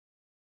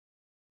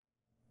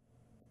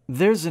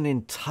There's an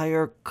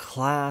entire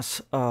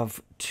class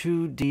of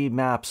 2D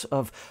maps,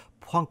 of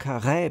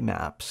Poincare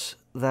maps,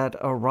 that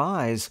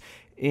arise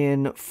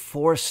in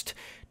forced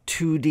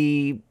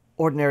 2D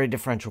ordinary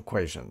differential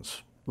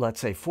equations. Let's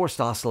say forced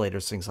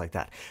oscillators, things like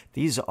that.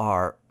 These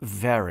are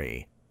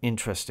very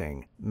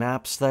interesting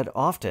maps that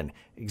often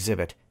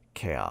exhibit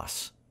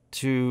chaos.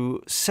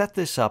 To set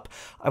this up,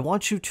 I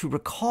want you to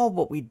recall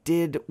what we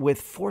did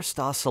with forced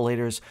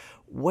oscillators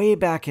way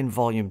back in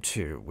Volume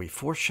 2. We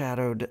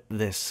foreshadowed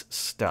this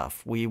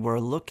stuff. We were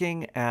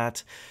looking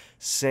at,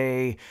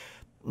 say,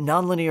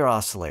 nonlinear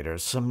oscillators,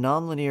 some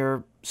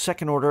nonlinear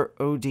second-order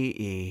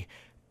ODE,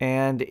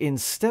 and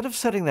instead of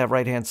setting that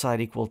right-hand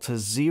side equal to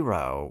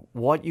 0,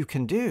 what you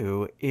can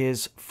do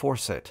is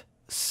force it.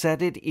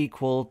 Set it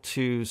equal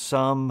to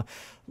some,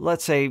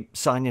 let's say,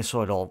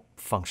 sinusoidal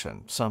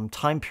function, some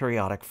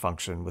time-periodic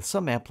function with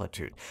some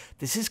amplitude.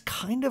 This is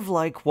kind of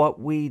like what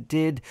we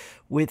did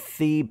with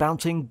the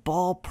bouncing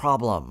ball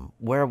problem,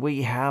 where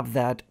we have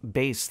that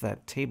base,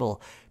 that table,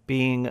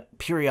 being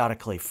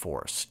periodically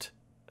forced.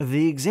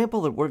 The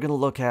example that we're going to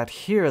look at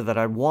here that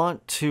I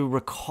want to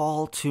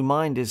recall to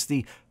mind is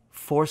the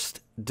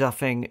forced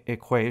Duffing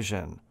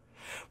equation.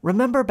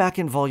 Remember back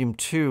in Volume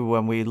 2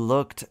 when we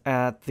looked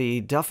at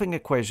the Duffing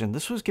equation,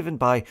 this was given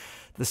by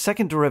the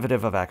second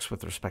derivative of x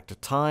with respect to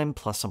time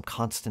plus some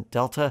constant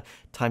delta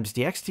times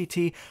dx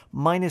dt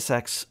minus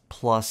x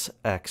plus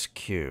x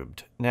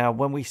cubed. Now,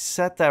 when we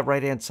set that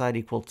right-hand side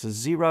equal to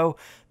 0,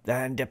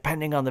 then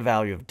depending on the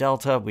value of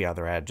delta, we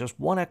either had just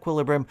one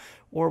equilibrium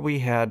or we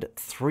had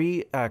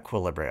 3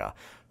 equilibria.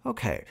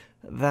 Okay,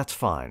 that's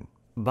fine.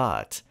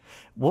 But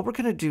what we're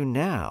going to do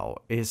now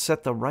is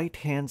set the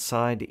right-hand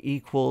side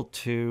equal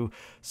to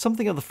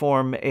something of the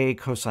form a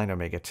cosine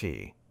omega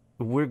t.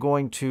 We're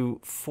going to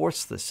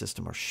force the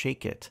system or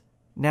shake it.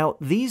 Now,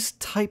 these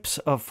types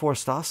of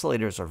forced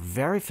oscillators are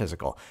very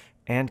physical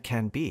and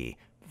can be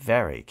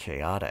very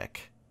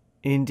chaotic.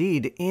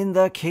 Indeed, in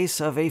the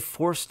case of a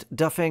forced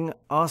Duffing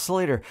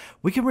oscillator,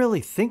 we can really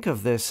think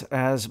of this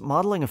as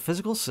modeling a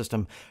physical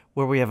system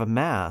where we have a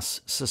mass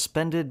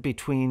suspended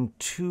between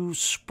two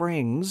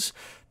springs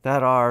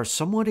that are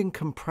somewhat in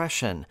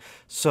compression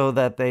so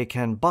that they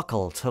can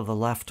buckle to the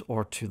left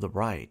or to the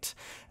right.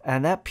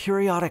 And that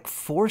periodic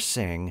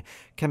forcing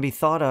can be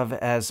thought of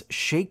as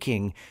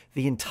shaking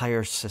the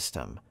entire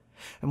system.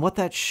 And what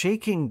that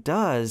shaking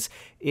does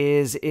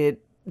is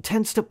it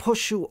tends to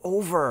push you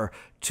over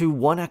to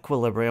one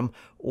equilibrium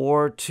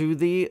or to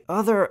the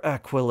other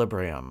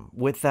equilibrium,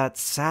 with that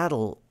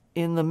saddle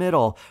in the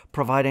middle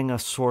providing a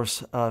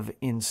source of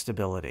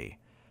instability.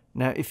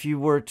 Now, if you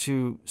were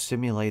to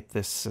simulate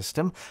this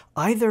system,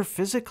 either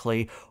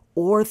physically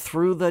or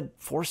through the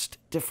forced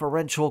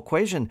differential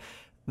equation,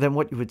 then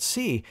what you would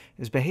see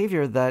is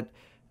behavior that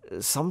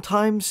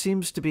sometimes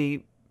seems to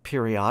be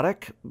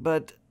periodic,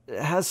 but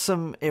has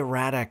some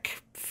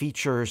erratic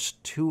features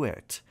to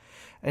it.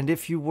 And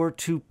if you were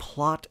to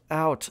plot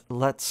out,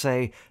 let's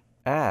say,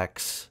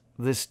 x,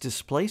 this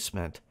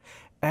displacement,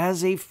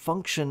 as a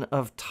function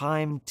of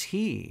time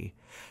t,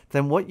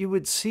 then what you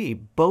would see,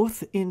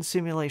 both in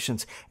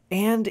simulations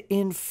and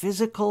in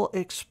physical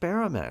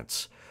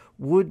experiments,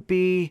 would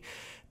be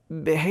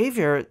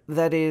behavior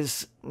that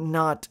is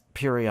not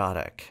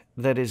periodic,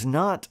 that is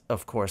not,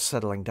 of course,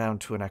 settling down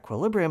to an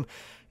equilibrium.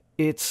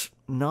 It's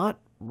not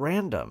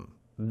random.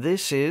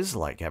 This is,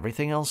 like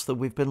everything else that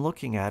we've been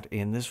looking at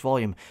in this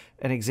volume,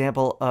 an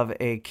example of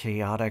a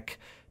chaotic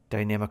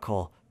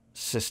dynamical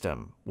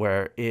system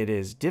where it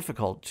is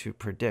difficult to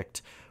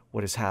predict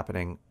what is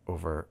happening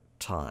over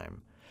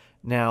time.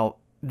 Now,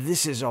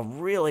 this is a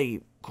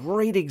really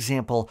great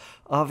example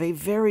of a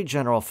very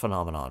general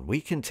phenomenon.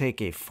 We can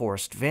take a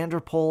forced van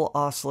der Pol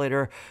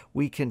oscillator,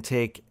 we can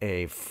take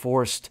a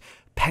forced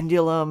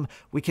pendulum,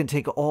 we can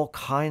take all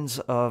kinds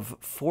of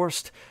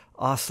forced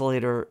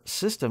oscillator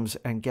systems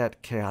and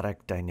get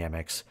chaotic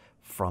dynamics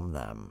from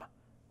them.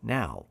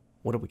 Now,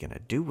 what are we going to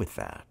do with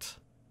that?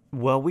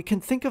 Well, we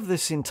can think of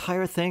this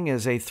entire thing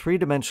as a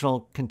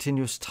three-dimensional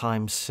continuous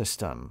time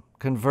system,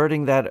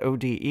 converting that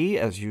ODE,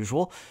 as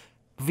usual,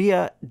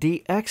 via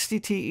dx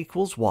dt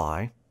equals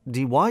y,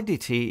 dy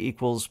dt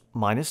equals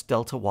minus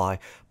delta y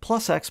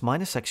plus x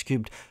minus x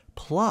cubed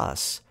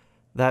plus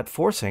that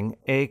forcing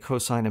a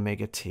cosine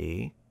omega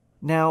t.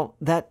 Now,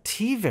 that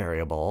t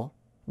variable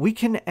we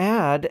can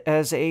add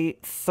as a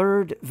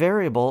third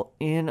variable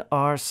in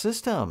our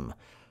system.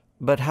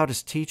 But how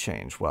does t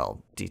change?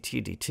 Well,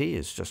 dt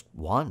is just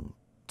 1.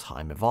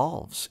 Time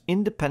evolves,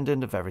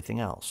 independent of everything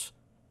else.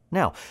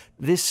 Now,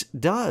 this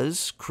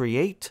does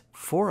create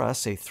for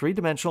us a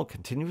three-dimensional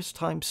continuous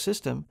time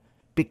system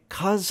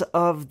because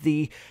of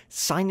the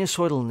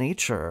sinusoidal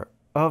nature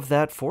of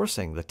that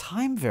forcing. The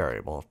time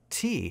variable,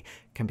 t,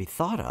 can be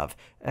thought of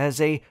as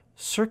a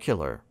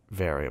circular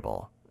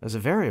variable, as a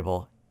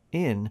variable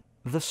in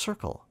the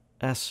circle,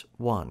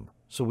 S1.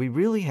 So we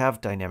really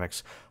have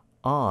dynamics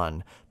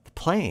on the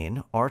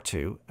plane,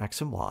 R2,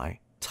 x and y,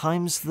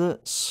 times the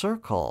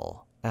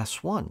circle,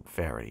 S1.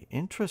 Very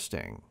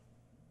interesting.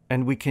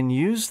 And we can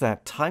use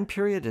that time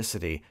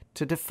periodicity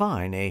to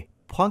define a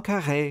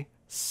Poincare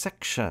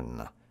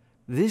section.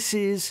 This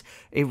is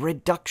a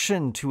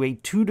reduction to a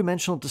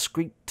two-dimensional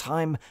discrete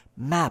time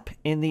map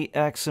in the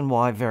x and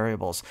y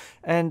variables.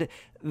 And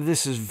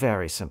this is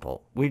very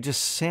simple. We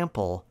just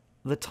sample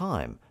the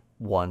time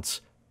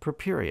once per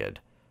period.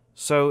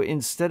 So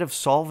instead of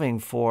solving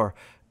for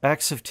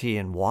x of t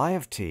and y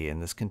of t in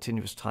this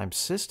continuous time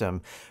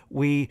system,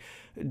 we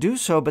do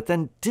so but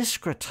then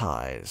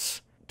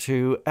discretize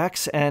to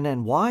xn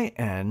and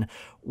yn,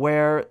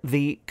 where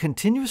the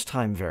continuous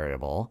time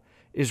variable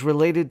is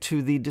related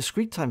to the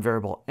discrete time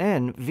variable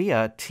n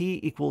via t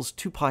equals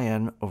 2 pi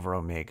n over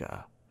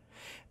omega.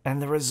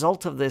 And the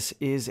result of this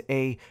is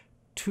a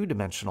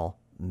two-dimensional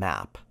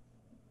map.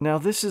 Now,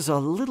 this is a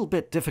little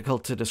bit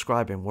difficult to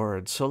describe in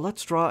words, so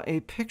let's draw a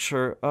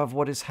picture of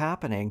what is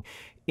happening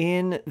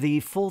in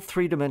the full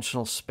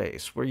three-dimensional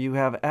space, where you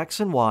have x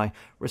and y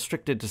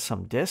restricted to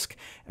some disk,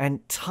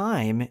 and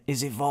time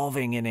is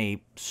evolving in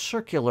a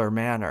circular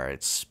manner.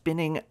 It's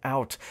spinning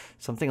out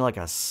something like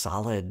a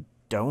solid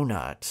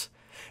donut.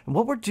 And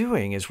what we're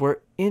doing is we're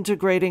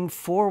integrating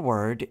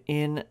forward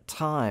in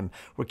time.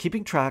 We're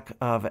keeping track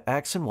of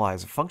x and y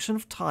as a function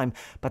of time,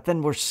 but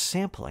then we're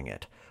sampling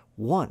it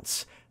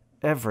once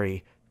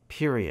every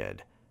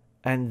period.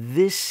 And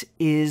this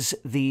is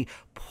the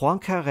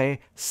Poincare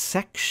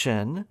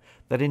section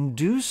that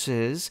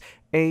induces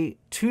a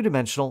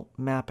two-dimensional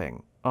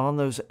mapping on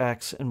those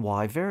x and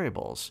y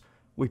variables.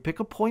 We pick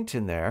a point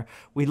in there,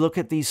 we look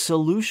at the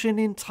solution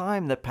in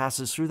time that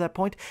passes through that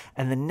point,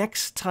 and the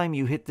next time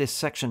you hit this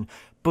section,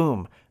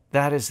 boom,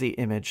 that is the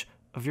image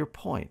of your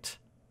point.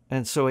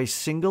 And so a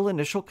single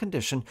initial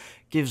condition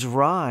gives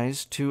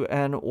rise to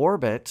an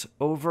orbit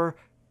over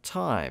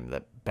time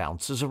that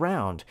bounces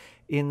around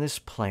in this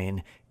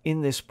plane,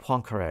 in this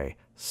Poincare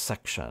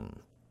section.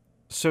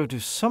 So to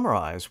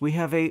summarize, we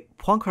have a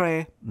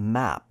Poincare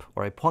map,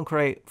 or a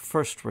Poincare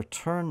first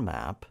return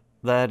map,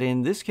 that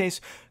in this case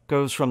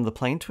goes from the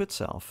plane to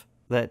itself,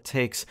 that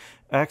takes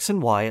x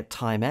and y at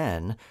time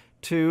n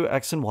to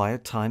x and y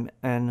at time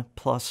n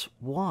plus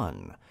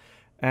 1.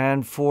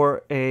 And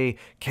for a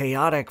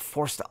chaotic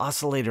forced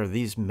oscillator,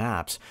 these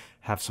maps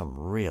have some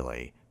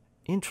really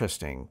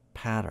interesting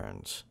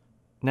patterns.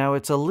 Now,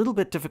 it's a little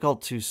bit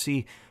difficult to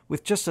see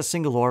with just a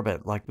single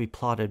orbit like we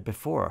plotted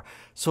before.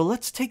 So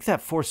let's take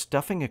that force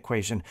Duffing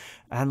equation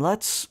and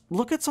let's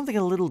look at something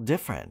a little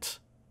different.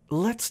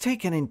 Let's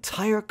take an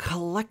entire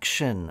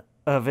collection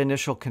of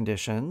initial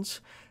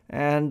conditions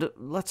and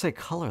let's say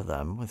color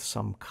them with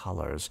some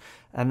colors,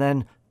 and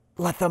then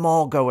let them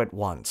all go at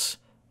once.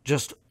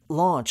 Just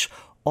launch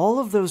all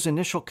of those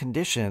initial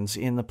conditions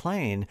in the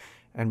plane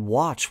and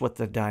watch what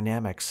the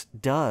dynamics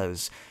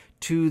does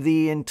to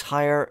the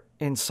entire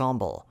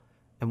ensemble.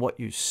 And what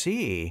you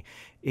see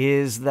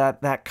is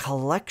that that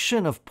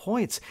collection of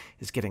points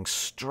is getting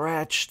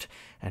stretched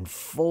and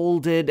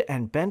folded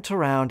and bent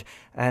around,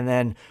 and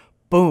then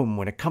boom,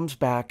 when it comes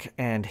back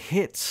and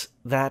hits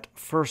that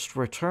first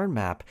return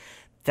map,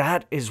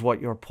 that is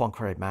what your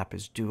Poincare map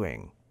is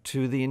doing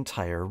to the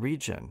entire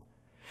region.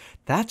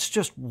 That's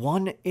just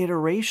one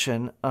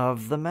iteration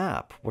of the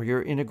map, where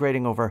you're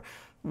integrating over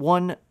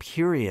one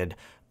period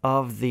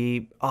of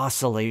the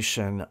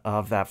oscillation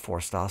of that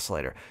forced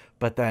oscillator.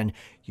 But then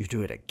you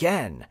do it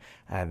again,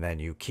 and then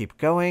you keep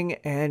going,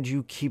 and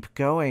you keep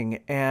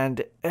going.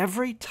 And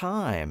every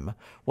time,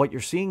 what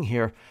you're seeing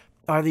here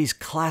are these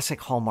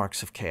classic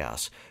hallmarks of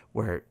chaos,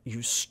 where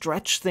you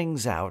stretch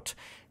things out,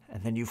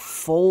 and then you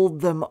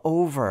fold them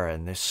over,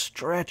 and this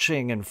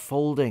stretching and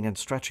folding and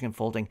stretching and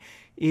folding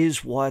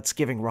is what's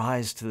giving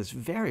rise to this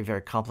very,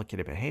 very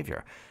complicated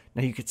behavior.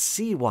 Now, you could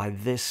see why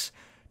this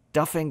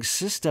Duffing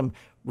system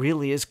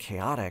really is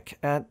chaotic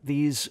at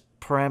these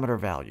parameter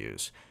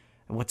values.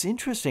 And what's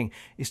interesting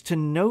is to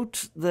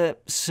note the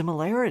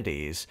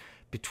similarities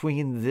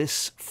between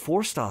this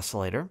forced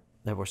oscillator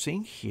that we're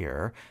seeing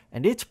here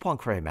and its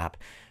Poincare map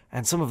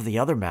and some of the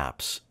other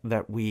maps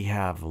that we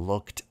have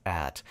looked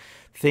at.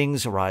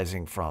 Things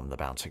arising from the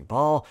bouncing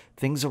ball,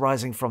 things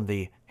arising from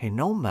the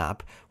Hénon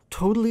map,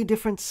 totally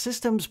different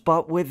systems,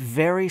 but with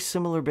very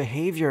similar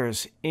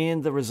behaviors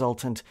in the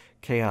resultant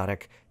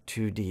chaotic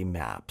 2D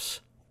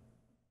maps.